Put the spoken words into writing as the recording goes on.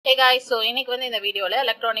Hey guys, so இன்னைக்கு வந்து இந்த வீடியோல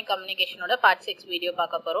electronic communication ஓட part 6 வீடியோ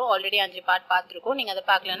பார்க்க போறோம். ஆல்ரெடி 5 பார்ட் பார்த்திருக்கோம். நீங்க அத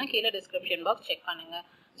பார்க்கலனா கீழ description box செக் பண்ணுங்க.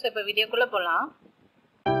 சோ இப்போ வீடியோக்குள்ள போலாம்.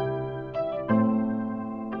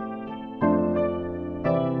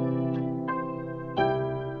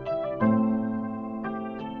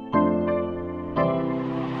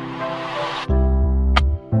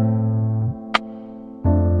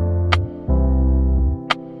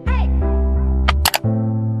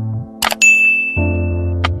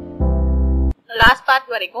 லாஸ்ட்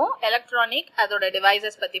பார்ட் வரைக்கும் எலக்ட்ரானிக் அதோட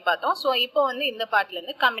டிவைசஸ் பத்தி பார்த்தோம். சோ இப்போ வந்து இந்த பார்ட்ல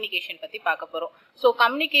இருந்து கம்யூனிகேஷன் பத்தி பார்க்க போறோம். சோ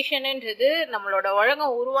கம்யூனிகேஷன்ன்றது நம்மளோட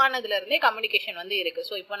உலகம் உருவானதுல இருந்தே கம்யூனிகேஷன் வந்து இருக்கு.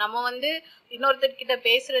 சோ இப்போ நம்ம வந்து இன்னொருத்தர் கிட்ட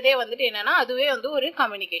பேசுறதே வந்துட்டு என்னன்னா அதுவே வந்து ஒரு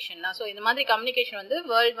கம்யூனிகேஷன் தான். சோ இந்த மாதிரி கம்யூனிகேஷன் வந்து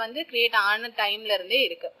வேர்ல்ட் வந்து கிரியேட் ஆன டைம்ல இருந்தே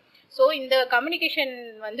இருக்கு. சோ இந்த கம்யூனிகேஷன்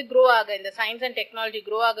வந்து க்ரோ ஆக இந்த சயின்ஸ் அண்ட் டெக்னாலஜி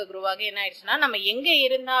க்ரோ ஆக என்ன ஆயிடுச்சுன்னா நம்ம எங்க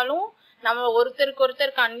இருந்தாலும் நம்ம ஒருத்தருக்கு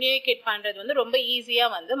ஒருத்தர் கம்யூனிகேட் பண்றது வந்து ரொம்ப ஈஸியா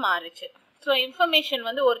வந்து மாறுச்சு. ஸோ இன்ஃபர்மேஷன்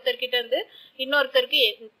வந்து ஒருத்தர்கிட்ட இருந்து இன்னொருத்தருக்கு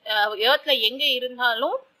எர்த்ல எங்க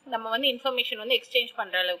இருந்தாலும் நம்ம வந்து இன்ஃபர்மேஷன் வந்து எக்ஸ்சேஞ்ச்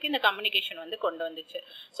பண்ற அளவுக்கு இந்த கம்யூனிகேஷன் வந்து கொண்டு வந்துச்சு.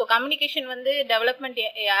 ஸோ கம்யூனிகேஷன் வந்து டெவலப்மெண்ட்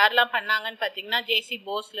யாரெல்லாம் பண்ணாங்கன்னு பாத்தீங்கன்னா ஜேசி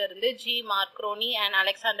போஸ்ல இருந்து ஜி மார்க்ரோனி அண்ட்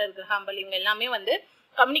அலெக்சாண்டர் கிரஹாம்பெல் இவங்க எல்லாமே வந்து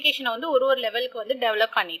கம்யூனிகேஷனை வந்து ஒரு லெவலுக்கு வந்து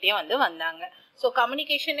டெவலப் பண்ணிட்டே வந்து வந்தாங்க. ஸோ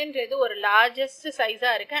கம்யூனிகேஷன்ன்றது ஒரு லார்ஜஸ்ட்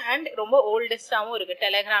சைஸா இருக்கு அண்ட் ரொம்ப ஓல்டஸ்டாவும் இருக்கு.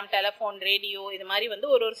 டெலிகிராம், டெலிஃபோன், ரேடியோ இது மாதிரி வந்து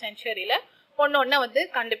ஒரு சென்ச்சுரியில ஒன்னு வந்து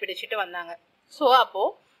கண்டுபிடிச்சிட்டு வந்தாங்க. ஸோ அப்போ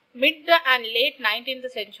மிட் அண்ட் லேட் 19th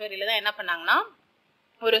சென்ச்சுரியில தான் என்ன பண்ணாங்கன்னா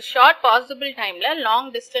ஒரு ஷார்ட் பாசிபிள் டைம்ல லாங்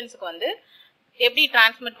டிஸ்டன்ஸுக்கு வந்து எப்படி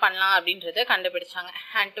டிரான்ஸ்மிட் பண்ணலாம் அப்படின்றத கண்டுபிடிச்சாங்க.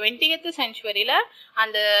 அண்ட் 20th சென்ச்சுரியில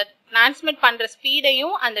அந்த டிரான்ஸ்மிட் பண்ற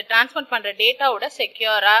ஸ்பீடையும் அந்த டிரான்ஸ்மிட் பண்ற டேட்டாவோட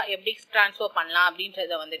செக்யூரா எப்படி டிரான்ஸ்ஃபர் பண்ணலாம்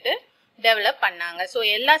அப்படின்றத வந்துட்டு டெவலப் பண்ணாங்க. ஸோ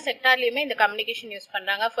எல்லா செக்டார்லயுமே இந்த கம்யூனிகேஷன் யூஸ்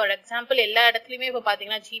பண்றாங்க. ஃபார் எக்ஸாம்பிள் எல்லா இடத்துலயுமே இப்போ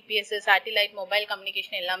பாத்தீங்கன்னா ஜிபிஎஸ், சேட்டிலைட், மொபைல்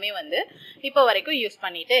கம்யூனிகேஷன் எல்லாமே வந்து இப்போ வரைக்கும் யூஸ்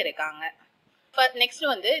பண்ணிட்டு இருக்காங்க. நெக்ஸ்ட்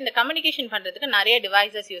வந்து இந்த கம்யூனிகேஷன் பண்றதுக்கு நிறைய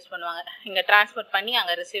டிவைசஸ் யூஸ் பண்ணுவாங்க இங்க டிரான்ஸ்மிட் பண்ணி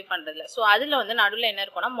அங்க ரிசீவ் பண்றதுல. ஸோ அதுல வந்து நடுவில் என்ன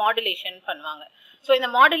இருக்கும்னா மாடுலேஷன் பண்ணுவாங்க. ஸோ இந்த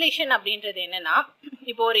மாடுலேஷன் அப்படின்றது என்னன்னா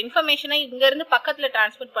இப்போ ஒரு இன்ஃபர்மேஷனை இங்க இருந்து பக்கத்துல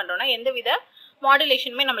டிரான்ஸ்மிட் பண்றோம்னா எந்தவித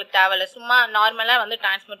மாடுலேஷனுமே நம்மளுக்கு தேவையில்ல, சும்மா நார்மலா வந்து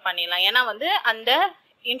டிரான்ஸ்மிட் பண்ணிடலாம். ஏன்னா வந்து அந்த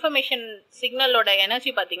இன்ஃபர்மேஷன் சிக்னலோட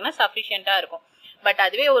எனர்ஜி பாத்தீங்கன்னா சஃபிஷியன்டா இருக்கும். பட்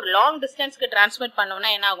அதுவே ஒரு லாங் டிஸ்டன்ஸ்க்கு டிரான்ஸ்மிட் பண்ணோம்னா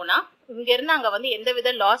என்ன ஆகும்னா இங்க இருந்து அங்க வந்து எந்த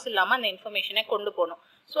வித லாஸ் இல்லாம அந்த இன்ஃபர்மேஷனை கொண்டு போகணும்.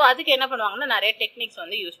 ஸோ அதுக்கு என்ன பண்ணுவாங்கன்னா நிறைய டெக்னிக்ஸ்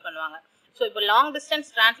வந்து யூஸ் பண்ணுவாங்க. ஸோ இப்போ லாங்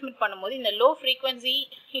டிஸ்டன்ஸ் டிரான்ஸ்மிட் பண்ணும்போது இந்த லோ ஃப்ரீக்வன்சி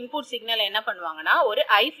இன்புட் சிக்னல் என்ன பண்ணுவாங்கன்னா ஒரு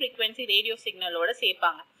ஹை ஃப்ரீக்வன்சி ரேடியோ சிக்னலோட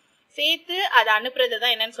சேர்ப்பாங்க. சேர்த்து அதை அனுப்புறது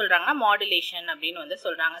தான் என்னன்னு சொல்றாங்கன்னா மாடுலேஷன் அப்படின்னு வந்து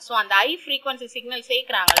சொல்றாங்க. ஸோ அந்த ஹை ஃப்ரீக்வன்சி சிக்னல்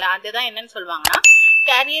சேர்க்கிறாங்கல்ல அதுதான் என்னன்னு சொல்லுவாங்கன்னா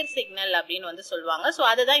கேரியர் சிக்னல் அப்படின்னு வந்து சொல்லுவாங்க. ஸோ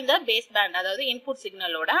அதுதான் இந்த பேஸ் பேண்ட் அதாவது இன்புட்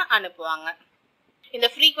சிக்னலோட அனுப்புவாங்க. இந்த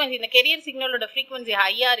ஃப்ரீக்வன்சி இந்த கேரியர் சிக்னலோட ஃப்ரீக்வன்சி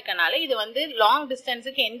ஹையா இருக்கனால இது வந்து லாங்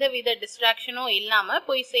டிஸ்டன்ஸுக்கு எந்த வித டிஸ்ட்ராக்ஷனும் இல்லாம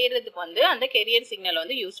போய் சேர்றதுக்கு வந்து அந்த கேரியர் சிக்னல்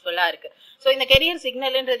வந்து யூஸ்ஃபுல்லா இருக்கு. ஸோ இந்த கேரியர்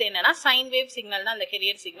சிக்னல்ன்றது என்னன்னா சைன் வேவ் சிக்னல் தான் இந்த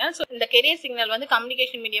கேரியர் சிக்னல். ஸோ இந்த கேரியர் சிக்னல் வந்து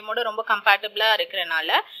கம்யூனிகேஷன் மீடியமோட ரொம்ப கம்பேட்டபிளா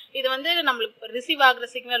இருக்கிறனால இது வந்து நம்மளுக்கு ரிசீவ் ஆகுற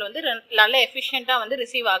சிக்னல் வந்து நல்ல எஃபிஷியன்டா வந்து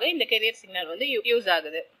ரிசீவ் ஆக இந்த கேரியர் சிக்னல் வந்து யூஸ்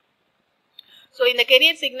ஆகுது. ஸோ இந்த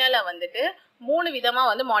கேரியர் சிக்னலை வந்துட்டு 3 விதமா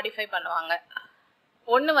வந்து மாடிஃபை பண்ணுவாங்க.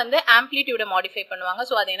 ஒன்னு வந்து ஆம்ப்ளிடியூட மாடிஃபை பண்ணுவாங்க.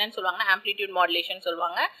 ஸோ அது என்னன்னு சொல்லுவாங்கன்னா ஆம்ப்ளிடியூட் மாடுலேஷன்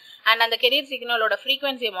சொல்லுவாங்க. அண்ட் அந்த கேரியர் சிக்னலோட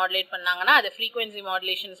ஃப்ரீக்வன்சியை மாடுலேட் பண்ணாங்கன்னா அது ஃப்ரீக்வன்சி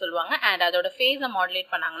மாடுலேஷன் சொல்லுவாங்க. அண்ட் அதோட ஃபேஸை மாடுலேட்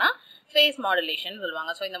பண்ணாங்கன்னா ஃபேஸ் மாடுலேஷன்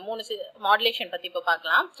சொல்லுவாங்க. ஸோ இந்த 3 மாடுலேஷன் பத்தி இப்போ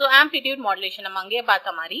பார்க்கலாம். ஸோ ஆம்ப்ளிடியூட் மாடுலேஷன் நம்ம அங்கேயே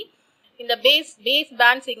பார்த்த மாதிரி இந்த பேஸ்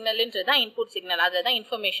பேண்ட் சிக்னல்ன்றது தான் இன்புட் சிக்னல், அதுதான்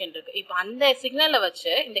இன்ஃபர்மேஷன் இருக்கு. இப்போ அந்த சிக்னலை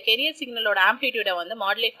வச்சு இந்த கேரியர் சிக்னலோட ஆம்ப்ளிடியூட வந்து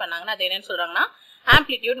மாடுலேட் பண்ணாங்கன்னா அது என்னன்னு சொல்றாங்கன்னா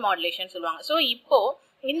ஆம்ப்ளிடியூட் மாடுலேஷன் சொல்லுவாங்க. ஸோ இப்போ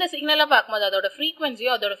இந்த சிக்னலை பார்க்கும்போது அதோட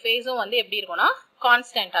ஃப்ரீக்வன்சியும் அதோட ஃபேஸும் வந்து எப்படி இருக்கும்னா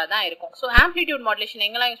கான்ஸ்டன்டா தான் இருக்கும். ஸோ ஆம்ப்ளிடியூட் மாடுலேஷன்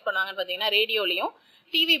எங்கெல்லாம் யூஸ் பண்ணுவாங்கன்னு பார்த்தீங்கன்னா ரேடியோலையும்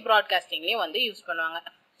டிவி ப்ராட்காஸ்டிங்லையும் வந்து யூஸ் பண்ணுவாங்க.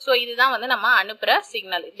 ஸோ இதுதான் வந்து நம்ம அனுப்புற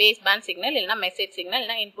சிக்னல் பேஸ் பேண்ட் சிக்னல் இல்லைன்னா மெசேஜ் சிக்னல்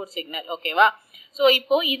இல்லைன்னா இன்புட் சிக்னல். ஓகேவா? ஸோ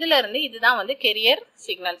இப்போ இதுல இருந்து இதுதான் வந்து கேரியர்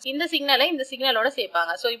சிக்னல். இந்த சிக்னலை இந்த சிக்னலோட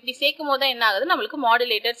சேர்ப்பாங்க. ஸோ இப்படி சேர்க்கும் போது என்ன ஆகுது நம்மளுக்கு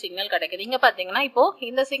மாடுலேட்டர் சிக்னல் கிடைக்குது. இங்க பாத்தீங்கன்னா இப்போ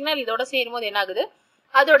இந்த சிக்னல் இதோட சேரும் போது என்ன ஆகுது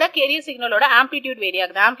அதோட கேரியர் சிக்னலோட ஆம்ப்ளிடியூட் வேரி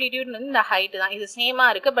ஆகுது. ஆம்ப்ளிடியூட் வந்து இந்த ஹைட் தான், இது சேமா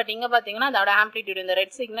இருக்கு. பட் இங்க பாத்தீங்கன்னா அதோட ஆம்ப்ளிடியூட் இந்த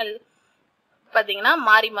ரெட் சிக்னல் பாத்தீங்கன்னா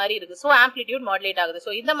மாறி மாறி இருக்கு. ஸோ ஆம்ப்ளிடியூட் மாடுலேட் ஆகுது.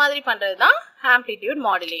 ஸோ இந்த மாதிரி பண்றதுதான் ஆம்ப்ளிடியூட்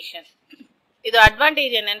மாடுலேஷன். இதோட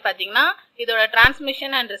அட்வான்டேஜ் என்னன்னு பாத்தீங்கன்னா இதோட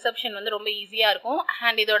டிரான்ஸ்மிஷன் அண்ட் ரிசப்ஷன் வந்து ரொம்ப ஈஸியா இருக்கும்.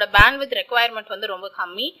 அண்ட் இதோட பேண்ட்வித் ரெக்குவயர்மெண்ட் வந்து ரொம்ப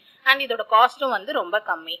கம்மி. அண்ட் இதோட காஸ்டும் வந்து ரொம்ப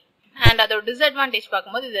கம்மி. அண்ட் அதோட டிஸ்அட்வான்டேஜ்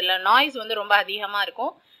பார்க்கும்போது இதுல நாய்ஸ் வந்து ரொம்ப அதிகமா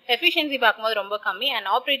இருக்கும். எஃபிஷியன்சி பார்க்கும்போது ரொம்ப கம்மி. அண்ட்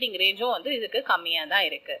ஆப்ரேட்டிங் ரேஞ்சும் வந்து இதுக்கு கம்மியா தான்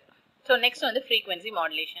இருக்கு. ஸோ நெக்ஸ்ட் வந்து frequency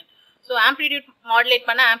modulation. So amplitude modulate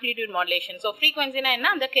பண்ண ஆம்ப்ளிடியூட் மாடுலேஷன். ஸோ ஃப்ரீக்வன்சினா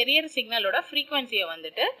என்ன அந்த கேரியர் சிக்னலோட ஃப்ரீக்வன்சியை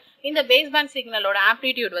வந்துட்டு இந்த பேஸ் பேண்ட் சிக்னலோட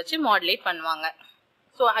ஆம்ப்ளிடியூட் வச்சு மாடுலேட் பண்ணுவாங்க.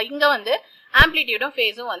 ஸோ இங்க வந்து ஆம்ப்ளிடியூடும்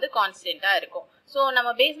ஃபேஸும் வந்து கான்ஸ்டன்டா இருக்கும். ஸோ நம்ம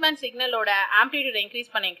பேஸ்பேண்ட் சிக்னலோட ஆம்ப்ளிடியூட் இன்க்ரீஸ்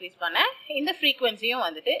பண்ண இந்த ஃப்ரீக்வன்சியும்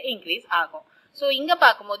வந்துட்டு இன்க்ரீஸ் ஆகும். ஸோ இங்க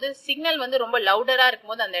பார்க்கும்போது சிக்னல் வந்து ரொம்ப லவுடரா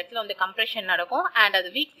இருக்கும்போது அந்த இடத்துல வந்து கம்ப்ரெஷன் நடக்கும். அண்ட் அது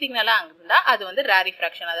வீக் சிக்னலா இருந்தா அது வந்து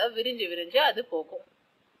ரேரிஃப்ராக்ஷன், அதாவது விரிஞ்சு அது போகும்.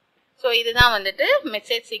 ஸோ இதுதான் வந்துட்டு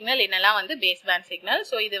மெசேஜ் சிக்னல், என்னெல்லாம் வந்து பேஸ்பேண்ட் சிக்னல்.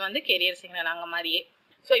 ஸோ இது வந்து கேரியர் சிக்னல் அங்க மாதிரியே.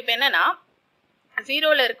 ஸோ இப்போ என்னன்னா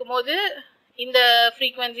 0ல இருக்கும்போது இந்த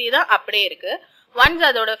ஃப்ரீக்வன்சி தான் அப்படியே இருக்கு. ஒன்ஸ்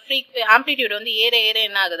அதோட ஆம்ப்ளிடியூட் வந்து ஏற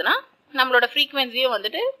என்ன ஆகுதுன்னா நம்மளோட ஃப்ரீக்வன்சியும்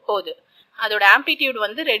வந்துட்டு போகுது. அதோட ஆம்ப்ளிடியூட்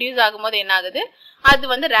வந்து ரெடியூஸ் ஆகும்போது என்ன ஆகுது, அது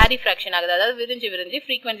வந்து ரேரிஃப்ராக்ஷன் ஆகுது, அதாவது விரிஞ்சு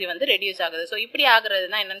ஃப்ரீக்வன்சி வந்து ரெடியூஸ் ஆகுது. ஸோ இப்படி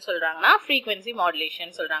ஆகுறதுனா என்னன்னு சொல்றாங்கன்னா ஃப்ரீக்வன்சி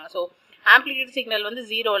மாடுலேஷன் சொல்றாங்க. ஸோ ஆம்ப்ளிடியூட் சிக்னல் வந்து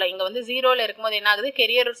 0ல இங்க வந்து 0ல இருக்கும்போது என்ன ஆகுது,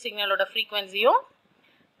 கேரியர் சிக்னலோட ஃப்ரீக்வன்சியும்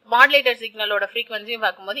மாடுலேட்டர் சிக்னலோட ஃப்ரீக்வன்சியும்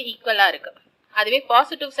பார்க்கும்போது ஈக்குவலா இருக்கு. அதுவே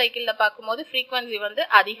பாசிட்டிவ் சைக்கிள்ல பார்க்கும்போது ஃப்ரீக்வன்சி வந்து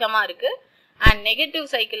அதிகமா இருக்கு. அண்ட் நெகட்டிவ்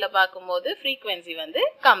சைக்கிள்ல பார்க்கும்போது ஃப்ரீக்வன்சி வந்து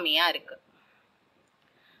கம்மியா இருக்கு.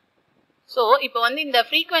 ஸோ இப்போ வந்து இந்த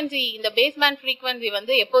ஃப்ரீக்வன்சி, இந்த பேஸ்பேண்ட் ஃப்ரீக்வன்சி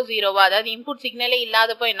வந்து எப்போ 0வா, அதாவது இன்புட் சிக்னலே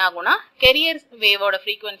இல்லாதப்போ என்ன ஆகும்னா கேரியர் வேவோட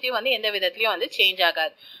ஃப்ரீக்வன்சி வந்து எந்த விதத்துலயும் வந்து சேஞ்ச்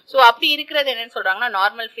ஆகாது. ஸோ அப்படி இருக்கிறது என்னன்னு சொல்றாங்கன்னா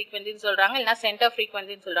நார்மல் ஃப்ரீக்வன்சின்னு சொல்றாங்க, இல்லைன்னா சென்டர்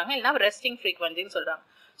ஃப்ரீக்வன்சின்னு சொல்றாங்க, இல்லைன்னா ரெஸ்டிங் ஃப்ரீக்வன்சின்னு சொல்றாங்க.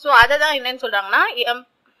 ஸோ அதை தான் என்னன்னு சொல்றாங்கன்னா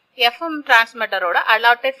எஃப்எம் டிரான்ஸ்மிட்டரோட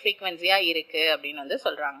அலாட்டட் ஃப்ரீக்வன்சியா இருக்கு அப்படின்னு வந்து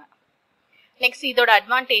சொல்றாங்க. நெக்ஸ்ட் இதோட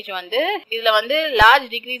அட்வான்டேஜ் வந்து இதுல வந்து லார்ஜ்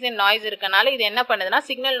டிக்ரீஸ் இன் நாய்ஸ் இருக்கனால இது என்ன பண்ணுதுன்னா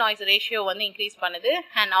சிக்னல் நாய்ஸ் ரேஷியோ வந்து இன்க்ரீஸ் பண்ணுது.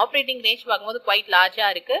 அண்ட் ஆப்ரேட்டிங் ரேஞ்ச் பார்க்கும்போது குவைட் லார்ஜா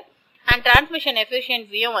இருக்கு. அண்ட் டிரான்ஸ்மிஷன்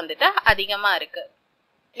எஃபிஷியன்சியும் வந்துட்டு அதிகமா இருக்கு.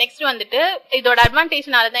 நெக்ஸ்ட் வந்துட்டு இதோட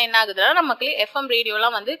அட்வான்டேஜ்னால தான் என்ன ஆகுதுன்னா நமக்கு எஃப்எம்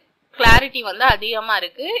ரேடியோலாம் வந்து கிளாரிட்டி வந்து அதிகமா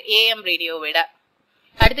இருக்கு ஏஎம் ரேடியோ விட.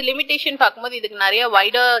 அடுத்து லிமிடேஷன் பார்க்கும்போது இதுக்கு நிறைய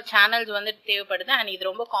வைடர் சேனல்ஸ் வந்து தேவைப்படுது. அண்ட்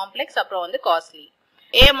இது ரொம்ப காம்ப்ளெக்ஸ், அப்புறம் வந்து காஸ்ட்லி.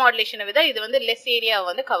 ஏஎம் மாடுலேஷனை விட இது வந்து லெஸ் ஏரியாவை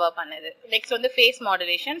வந்து கவர் பண்ணுது. நெக்ஸ்ட் வந்து ஃபேஸ்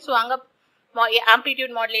மாடுலேஷன். ஸோ அங்க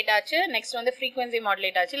ஆம்ப்ளிடியூட் மாடுலேட் ஆச்சு, நெக்ஸ்ட் வந்து ஃப்ரீக்வன்சி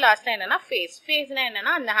மாடுலேட் ஆச்சு, லாஸ்டா என்னன்னா ஃபேஸ்னா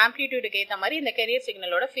என்னன்னா அந்த ஆம்ப்ளிடியூடுக்கு ஏற்ற மாதிரி இந்த கேரியர்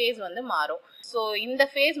சிக்னலோட ஃபேஸ் வந்து மாறும். ஸோ இந்த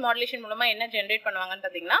ஃபேஸ் மாடுலேஷன் மூலமா என்ன ஜென்ரேட் பண்ணுவாங்கன்னு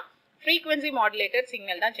பார்த்தீங்கன்னா ஃப்ரீக்வன்சி மாடுலேட்டட்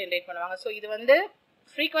சிக்னல் தான் ஜென்ரேட் பண்ணுவாங்க. ஸோ இது வந்து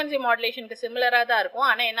ஃப்ரீக்வன்சி மாடுலேஷனுக்கு சிமிலரா தான் இருக்கும்.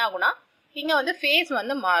 ஆனால் என்ன ஆகும்னா இங்க வந்து ஃபேஸ்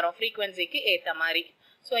வந்து மாறும் ஃப்ரீக்வன்சிக்கு ஏற்ற மாதிரி.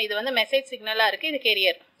 ஸோ இது வந்து மெசேஜ் சிக்னலா இருக்கு, இது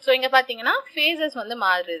கேரியர். ஸோ இங்க பாத்தீங்கன்னா ஃபேஸஸ் வந்து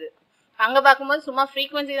மாறுது. அங்க பார்க்கும்போது சும்மா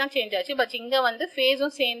ஃப்ரீக்வன்சி தான் சேஞ்ச் ஆச்சு, பட் இங்க வந்து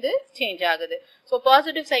ஃபேஸும் சேர்ந்து சேஞ்ச் ஆகுது. ஸோ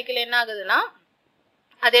பாசிட்டிவ் சைக்கிள் என்ன ஆகுதுன்னா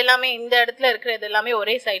அது எல்லாமே இந்த இடத்துல இருக்கிறது எல்லாமே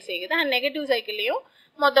ஒரே சைடு சேருது. அண்ட் நெகட்டிவ் சைக்கிள்லயும்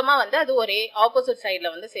மொத்தமா வந்து அது ஒரே ஆப்போசிட் சைட்ல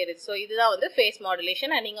வந்து சேருது. ஸோ இதுதான் வந்து ஃபேஸ்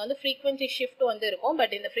மாடுலேஷன். அண்ட் இங்க வந்து ஃப்ரீக்வன்சி ஷிஃப்ட் வந்து இருக்கும்.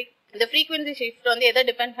 பட் இந்த ஃப்ரீக்வன்சி ஷிஃப்ட் வந்து எதை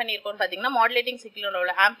டிபெண்ட் பண்ணிருக்கோம்னு பாத்தீங்கன்னா மாடுலேட்டிங்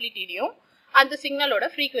சிக்னலோட ஆம்ப்ளிடியூடையும் அந்த சிக்னலோட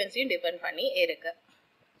ஃப்ரீக்வன்சியும் டிபெண்ட் பண்ணி இருக்கு.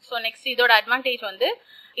 ஸோ நெக்ஸ்ட் இதோட அட்வான்டேஜ் வந்து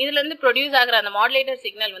இதுல இருந்து ப்ரொடியூஸ் ஆகிற அந்த மாடுலேட்டர்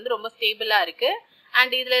சிக்னல் வந்து ரொம்ப ஸ்டேபிளா இருக்கு.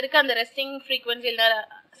 அண்ட் இதுல இருக்க அந்த ரெஸ்டிங் ஃப்ரீக்வன்சி இல்ல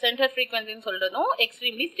சென்டர் ஃப்ரீக்வன்சின்னு சொல்றதும்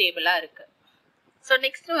எக்ஸ்ட்ரீம்லி ஸ்டேபிளா இருக்கு. ஸோ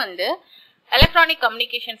நெக்ஸ்ட் வந்து எலக்ட்ரானிக்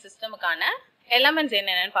கம்யூனிகேஷன் சிஸ்டமுக்கான எலமெண்ட்ஸ்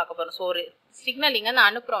என்னென்னு பார்க்க போறோம். ஸோ ஒரு சிக்னல் இங்க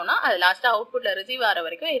அனுப்புறோம்னா அது லாஸ்டா அவுட்புட்ல ரிசீவ் ஆகிற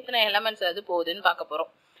வரைக்கும் எத்தனை எலமெண்ட்ஸ் அது போகுதுன்னு பார்க்க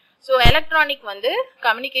போறோம். ஸோ எலக்ட்ரானிக் வந்து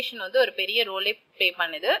கம்யூனிகேஷன் வந்து ஒரு பெரிய ரோலே ப்ளே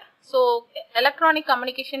பண்ணுது. ஸோ எலக்ட்ரானிக்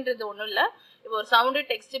கம்யூனிகேஷன்ன்றது ஒன்றும் இல்லை, இப்போ ஒரு சவுண்டு,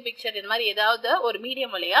 டெக்ஸ்ட், பிக்சர் இது மாதிரி ஏதாவது ஒரு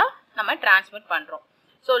மீடியம் வழியா நம்ம டிரான்ஸ்மிட் பண்றோம்.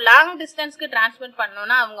 ஸோ லாங் டிஸ்டன்ஸ்க்கு டிரான்ஸ்மிட்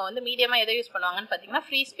பண்ணோம்னா அவங்க வந்து மீடியமா எதை யூஸ் பண்ணுவாங்கன்னு பார்த்தீங்கன்னா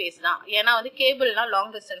ஃப்ரீ ஸ்பேஸ் தான். ஏன்னா வந்து கேபிள்னா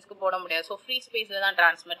லாங் டிஸ்டன்ஸ்க்கு போட முடியாது. ஸோ ஃப்ரீ ஸ்பேஸ்ல தான்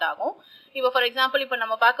டிரான்ஸ்மிட் ஆகும். இப்போ ஃபார் எக்ஸாம்பிள் இப்போ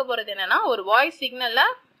நம்ம பார்க்க போறது என்னன்னா ஒரு வாய்ஸ் சிக்னல்ல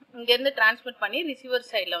இங்கேருந்து டிரான்ஸ்மிட் பண்ணி ரிசீவர்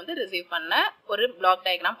சைட்ல வந்து ரிசீவ் பண்ண ஒரு பிளாக்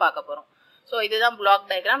டயக்ராம் பார்க்க போறோம். ஸோ இதுதான் பிளாக்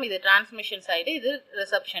டயக்ராம். இது டிரான்ஸ்மிஷன் சைடு, இது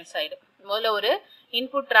ரிசப்ஷன் சைடு. முதல்ல ஒரு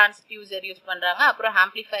இன்புட் டிரான்ஸ்டியூசர் யூஸ் பண்றாங்க, அப்புறம்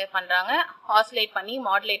ஆம்பிளிஃபை பண்றாங்க, ஆசிலேட் பண்ணி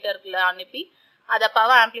மாடுலேட்டர்ல அனுப்பி அதை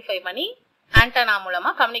பவர் ஆம்பிளிஃபை பண்ணி ஆண்டனா மூலமா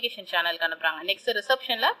கம்யூனிகேஷன் சேனலுக்கு அனுப்புறாங்க. நெக்ஸ்ட்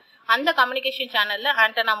ரிசப்ஷன்ல அந்த கம்யூனிகேஷன் சேனல்ல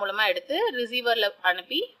ஆண்டனா மூலமா எடுத்து ரிசீவர்ல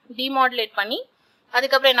அனுப்பி டிமாடுலேட் பண்ணி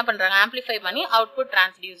அதுக்கப்புறம் என்ன பண்றாங்க ஆம்பிளிஃபை பண்ணி அவுட்புட்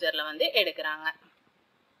டிரான்ஸ்டியூசர்ல வந்து எடுக்கிறாங்க.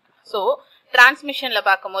 ஸோ டிரான்ஸ்மிஷன்ல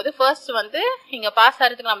பார்க்கும்போது ஃபர்ஸ்ட் வந்து இங்க பாஸ்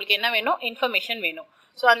ஆகிறதுக்கு நம்மளுக்கு என்ன வேணும், இன்ஃபர்மேஷன் வேணும்.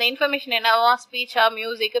 ஸோ அந்த இன்ஃபர்மேஷன் என்னவா, ஸ்பீச்சா,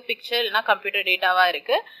 மியூசிக், பிக்சர் இல்லைனா கம்ப்யூட்டர் டேட்டாவா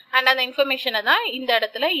இருக்கு. அண்ட் அந்த இன்ஃபர்மேஷனை தான் இந்த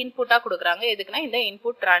இடத்துல இன்புட்டா கொடுக்குறாங்க. எதுக்குன்னா இந்த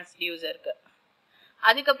இன்புட் டிரான்ஸ்டியூசருக்கு.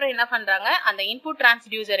 அதுக்கப்புறம் என்ன பண்றாங்க, அந்த இன்புட்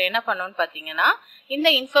டிரான்ஸ்டியூசர் என்ன பண்ணணும்னு பாத்தீங்கன்னா இந்த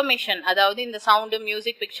இன்ஃபர்மேஷன், அதாவது இந்த சவுண்டு,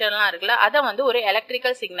 மியூசிக், பிக்சர்லாம் இருக்குல்ல, அதை வந்து ஒரு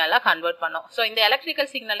எலக்ட்ரிக்கல் சிக்னலா கன்வெர்ட் பண்ணும். ஸோ இந்த எலக்ட்ரிக்கல்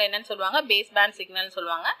சிக்னல் என்னன்னு சொல்லுவாங்க, பேஸ் பேண்ட் சிக்னல்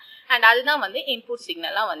சொல்லுவாங்க. அண்ட் அதுதான் வந்து இன்புட்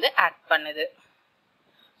சிக்னலா வந்து ஆக்ட் பண்ணுது.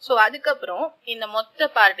 ஸோ அதுக்கப்புறம் இந்த மொத்த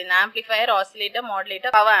பார்ட், இந்த amplifier, oscillator,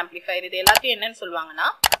 modulator, power amplifier, இது எல்லாத்தையும் என்னன்னு சொல்லுவாங்கன்னா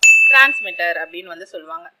டிரான்ஸ்மிட்டர் அப்படின்னு வந்து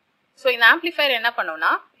சொல்லுவாங்க. ஸோ இந்த ஆம்பிளிஃபயர் என்ன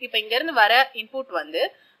பண்ணும்னா இப்போ இங்க இருந்து வர இன்புட் வந்து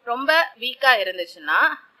ரொம்ப வீக்கா இருந்துச்சுன்னா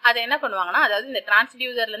அதை என்ன பண்ணுவாங்கன்னா, அதாவது இந்த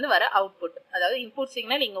டிரான்ஸ்டியூசர்ல இருந்து வர அவுட்புட், அதாவது இன்புட்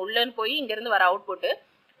சிக்னல் இங்க உள்ளன்னு போய் இங்க இருந்து வர அவுட்புட்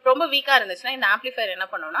ரொம்ப வீக்கா இருந்துச்சுன்னா இந்த ஆம்பிளிஃபயர் என்ன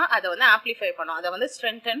பண்ணும்னா அதை வந்து ஆம்பிளிஃபை பண்ணும், அதை வந்து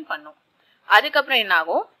ஸ்ட்ரென்தன் பண்ணும். அதுக்கப்புறம் என்ன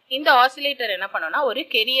ஆகும், இந்த ஆசிலேட்டர் என்ன பண்ணும்னா ஒரு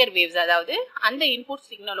கேரியர் வேவ்ஸ், அதாவது அந்த இன்புட்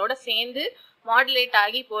சிக்னலோட சேர்ந்து மாடுலேட்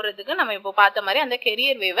ஆகி போறதுக்கு நம்ம இப்போ பார்த்த மாதிரி அந்த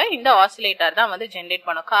கேரியர் வேவை இந்த ஆசிலேட்டர் தான் வந்து ஜென்ரேட்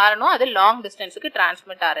பண்ணும். காரணம் அது லாங் டிஸ்டன்ஸுக்கு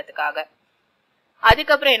டிரான்ஸ்மிட் ஆகிறதுக்காக.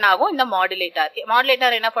 அதுக்கப்புறம் என்ன ஆகும், இந்த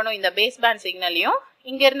மாடுலேட்டர் என்ன பண்ணும், இந்த பேஸ் பேண்ட் சிக்னலையும்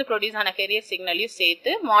இங்க இருந்து ப்ரொடியூஸ் ஆன கேரியர் சிக்னலையும்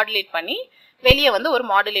சேர்த்து மாடுலேட் பண்ணி வெளியே வந்து ஒரு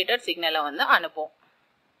மாடுலேட்டர் சிக்னலை வந்து அனுப்பும்.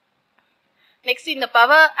 நெக்ஸ்ட் இந்த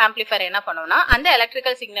பவர் ஆம்பிளிஃபையர் என்ன பண்ணும்னா அந்த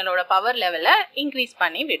எலக்ட்ரிக்கல் சிக்னலோட பவர் லெவலை இன்க்ரீஸ்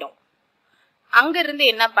பண்ணி விடும். அங்க இருந்து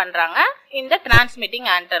என்ன பண்றாங்க, இந்த டிரான்ஸ்மிட்டிங்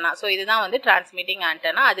ஆண்டனா, ஸோ இதுதான் வந்து டிரான்ஸ்மிட்டிங்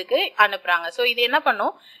ஆண்டனா, அதுக்கு அனுப்புறாங்க. ஸோ இது என்ன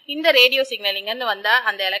பண்ணும், இந்த ரேடியோ சிக்னல் இங்கேருந்து வந்த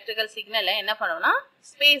அந்த எலக்ட்ரிக்கல் சிக்னலை என்ன பண்ணும்னா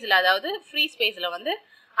ஸ்பேஸ்ல, அதாவது ஃப்ரீ ஸ்பேஸ்ல வந்து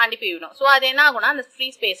அனுப்பிவிடும். ஸோ அது என்ன ஆகும்னா அந்த ஃப்ரீ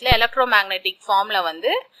ஸ்பேஸ்ல எலக்ட்ரோ மேக்னெட்டிக் ஃபார்ம்ல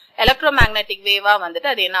வந்து எலக்ட்ரோ மேக்னெட்டிக் வேவா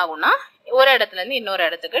வந்துட்டு அது என்ன ஆகும்னா ஒரு இடத்துல இருந்து இன்னொரு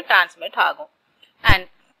இடத்துக்கு டிரான்ஸ்மிட் ஆகும். அண்ட்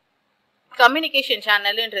கம்யூனிகேஷன்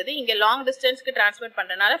சேனல்ன்றது இங்க லாங் டிஸ்டன்ஸ்க்கு டிரான்ஸ்மிட்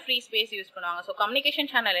பண்றதுனால ஃப்ரீ ஸ்பேஸ் யூஸ் பண்ணுவாங்க. ஸோ கம்யூனிகேஷன்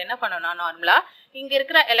சேனல் என்ன பண்ணணும்னா நார்மலா இங்க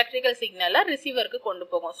இருக்கிற எலக்ட்ரிக்கல் சிக்னலை ரிசீவருக்கு கொண்டு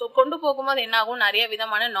போகும். ஸோ கொண்டு போகும்போது என்ன ஆகும், நிறைய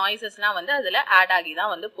விதமான நாய்ஸஸ்லாம் வந்து அதுல ஆட் ஆகி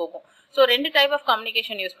தான் வந்து போகும். So 2 type of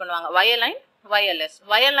communication use பண்ணுவாங்க, வயர்லைன், வயர்லெஸ்.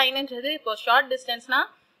 வயர்லைன்ன்றது இப்போ ஷார்ட் டிஸ்டன்ஸ்னா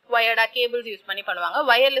வயர்டா கேபிள்ஸ் யூஸ் பண்ணி பண்ணுவாங்க.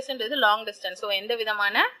 வயர்லெஸ்ன்றது லாங் டிஸ்டன்ஸ், ஸோ எந்த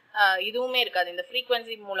விதமான இதுவுமே இருக்காது, இந்த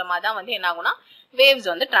ஃப்ரீக்வன்சி மூலமா தான் வந்து என்ன ஆகும்னா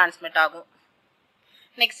வேவ்ஸ் வந்து டிரான்ஸ்மிட் ஆகும்.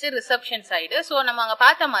 Next reception side. ஸோ நம்ம அங்கே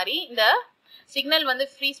பார்த்த மாதிரி இந்த சிக்னல் வந்து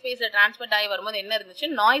ஃப்ரீ ஸ்பேஸ்ல டிரான்ஸ்மிட் ஆகி வரும்போது என்ன இருந்துச்சு,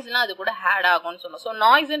 நாய்ஸ்லாம் அது கூட ஆட் ஆகும்னு சொன்னோம். ஸோ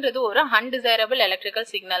நாய்ஸ்ன்றது ஒரு அன்டிசைரபிள் எலக்ட்ரிக்கல்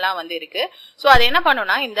சிக்னலாக வந்து இருக்கு. ஸோ அது என்ன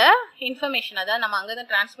பண்ணும்னா இந்த இன்ஃபர்மேஷன், அதாவது நம்ம அங்கே தான்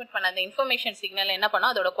டிரான்ஸ்மிட் பண்ண அந்த இன்ஃபர்மேஷன் சிக்னல் என்ன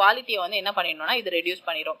பண்ணும், அதோட குவாலிட்டியை வந்து என்ன பண்ணிடணும்னா இது ரெடியூஸ்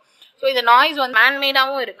பண்ணிடும். ஸோ இந்த நாய்ஸ் வந்து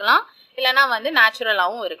மேன்மேடாகவும் இருக்கலாம், இல்லைனா வந்து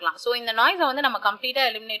நேச்சுரலாகவும் இருக்கலாம். ஸோ இந்த நாய்ஸை வந்து நம்ம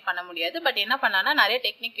கம்ப்ளீட்டாக எலிமினேட் பண்ண முடியாது. பட் என்ன பண்ணலாம்னா நிறைய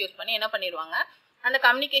டெக்னிக் யூஸ் பண்ணி என்ன பண்ணிடுவாங்க, அந்த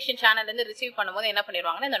கம்யூனிகேஷன் சேனல் இருந்து ரிசீவ் பண்ணும்போது என்ன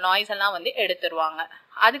பண்ணிடுவாங்கன்னா இந்த நாய்ஸ் எல்லாம் வந்து எடுத்துருவாங்க.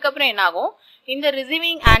 அதுக்கப்புறம் என்ன ஆகும், இந்த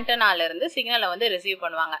ரிசீவிங் ஆண்டனால இருந்து சிக்னலை வந்து ரிசீவ்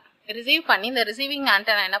பண்ணுவாங்க. ரிசீவ் பண்ணி இந்த ரிசீவிங்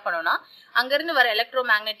ஆண்டனா என்ன பண்ணும்னா அங்கிருந்து வர எலக்ட்ரோ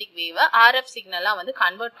மேக்னெட்டிக் வேவை ஆர்எஃப் சிக்னலா வந்து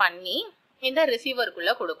கன்வெர்ட் பண்ணி இந்த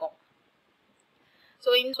ரிசீவருக்குள்ள கொடுக்கும்.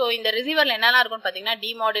 ஸோ இந்த ரிசீவர்ல என்னெல்லாம் இருக்கும்னு பார்த்தீங்கன்னா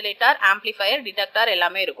டிமாடுலேட்டர், ஆம்பிளிஃபையர், டிடெக்டர்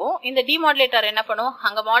எல்லாமே இருக்கும். இந்த டிமாடுலேட்டர் என்ன பண்ணும்,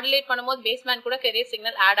 அங்கே மாடுலேட் பண்ணும்போது பேஸ்பேண்ட் கூட கேரியர்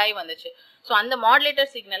சிக்னல் ஆட் ஆகி வந்துச்சு. ஸோ அந்த மாடுலேட்டர்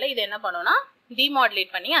சிக்னலை இது என்ன பண்ணும்னா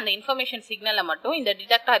டிமாடுலேட் பண்ணி அந்த இன்ஃபர்மேஷன் சிக்னலை மட்டும் இந்த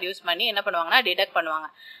டிடெக்டர் யூஸ் பண்ணி என்ன பண்ணுவாங்கன்னா டிடெக்ட் பண்ணுவாங்க.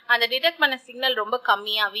 அந்த டிடெக்ட் பண்ண சிக்னல் ரொம்ப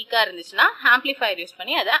கம்மியா வீக்கா இருந்துச்சுன்னா ஆம்பிளிஃபையர் யூஸ்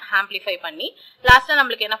பண்ணி அதை ஆம்பிளிஃபை பண்ணி லாஸ்டா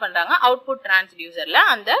நம்மளுக்கு என்ன பண்றாங்க, அவுட்புட் டிரான்ஸ்டியூசர்ல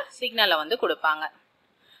அந்த சிக்னலை வந்து கொடுப்பாங்க.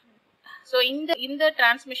 ஸோ இந்த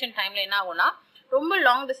டிரான்ஸ்மிஷன் டைம்ல என்ன ஆகும்னா ரொம்ப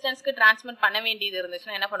லாங் டிஸ்டன்ஸ்க்கு டிரான்ஸ்மிட் பண்ண வேண்டியது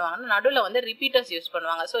இருந்துச்சுன்னா என்ன பண்ணுவாங்கன்னா நடுவில் வந்து ரிப்பீட்டர்ஸ் யூஸ்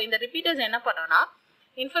பண்ணுவாங்க. ஸோ இந்த ரிப்பீட்டர்ஸ் என்ன பண்ணோம்னா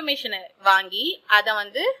இன்ஃபர்மேஷனை வாங்கி அதை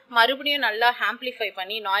வந்து மறுபடியும் நல்லா ஆம்பிளிஃபை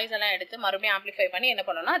பண்ணி நாய்ஸ் எல்லாம் எடுத்து மறுபடியும் ஆம்பிளிஃபை பண்ணி என்ன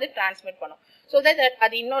பண்ணணும்னா அது டிரான்ஸ்மிட் பண்ணும். ஸோ தட்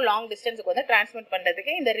அது இன்னும் லாங் டிஸ்டன்ஸுக்கு வந்து டிரான்ஸ்மிட்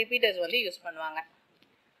பண்ணுறதுக்கு இந்த ரிப்பீட்டர்ஸ் வந்து யூஸ் பண்ணுவாங்க.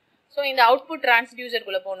 ஸோ இந்த அவுட்புட்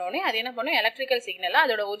டிரான்ஸ்டியூசருக்குள்ள போனோடனே அது என்ன பண்ணும், எலக்ட்ரிக்கல் சிக்னலாக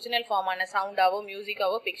அதோட ஒரிஜினல் ஃபார்மான சவுண்டாவோ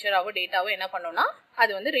மியூசிக்காவோ பிக்சராவோ டேட்டாவோ என்ன பண்ணோம்னா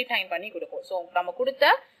அது வந்து ரீடைன் பண்ணி கொடுக்கும். ஸோ நம்ம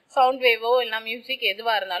கொடுத்த சவுண்ட் வேவோ இல்லைனா மியூசிக்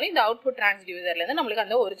எதுவாக இருந்தாலும் இந்த அவுட்புட் டிரான்ஸ்டியூசர்லேருந்து நம்மளுக்கு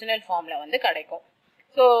அந்த ஒரிஜினல் ஃபார்மில் வந்து கிடைக்கும்.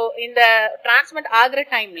 ஸோ இந்த டிரான்ஸ்மிட் ஆகிற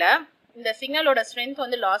டைமில் இந்த சிக்னலோட ஸ்ட்ரென்த்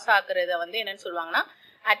வந்து லாஸ் ஆகுறத வந்து என்னன்னு சொல்லுவாங்கன்னா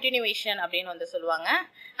அட்டினுவேஷன் அப்படின்னு வந்து சொல்லுவாங்க.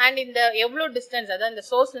 அண்ட் இந்த எவ்வளோ டிஸ்டன்ஸ், அதாவது இந்த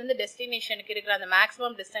சோர்ஸ்லேருந்து டெஸ்டினேஷனுக்கு இருக்கிற அந்த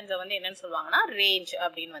மேக்ஸிமம் டிஸ்டன்ஸை வந்து என்னன்னு சொல்லுவாங்கன்னா ரேஞ்ச்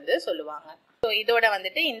அப்படின்னு வந்து சொல்லுவாங்க. ஸோ இதோட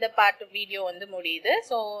வந்துட்டு இந்த பார்ட் வீடியோ வந்து முடியுது.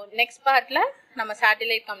 ஸோ நெக்ஸ்ட் பார்ட்டில் நம்ம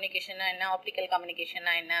சேட்டலைட் கம்யூனிகேஷனா என்ன, ஆப்டிக்கல்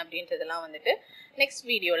கம்யூனிகேஷனா என்ன அப்படின்றதெல்லாம் வந்துட்டு நெக்ஸ்ட்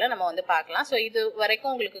வீடியோவில் நம்ம வந்து பார்க்கலாம். ஸோ இது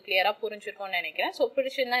வரைக்கும் உங்களுக்கு கிளியராக புரிஞ்சிருக்கும்னு நினைக்கிறேன். ஸோ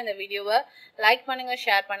பிடிச்சிருந்தா இந்த வீடியோவை லைக் பண்ணுங்கள்,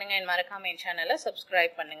 ஷேர் பண்ணுங்கள், மறக்காம என் சேனலை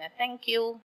சப்ஸ்கிரைப் பண்ணுங்கள். தேங்க்யூ.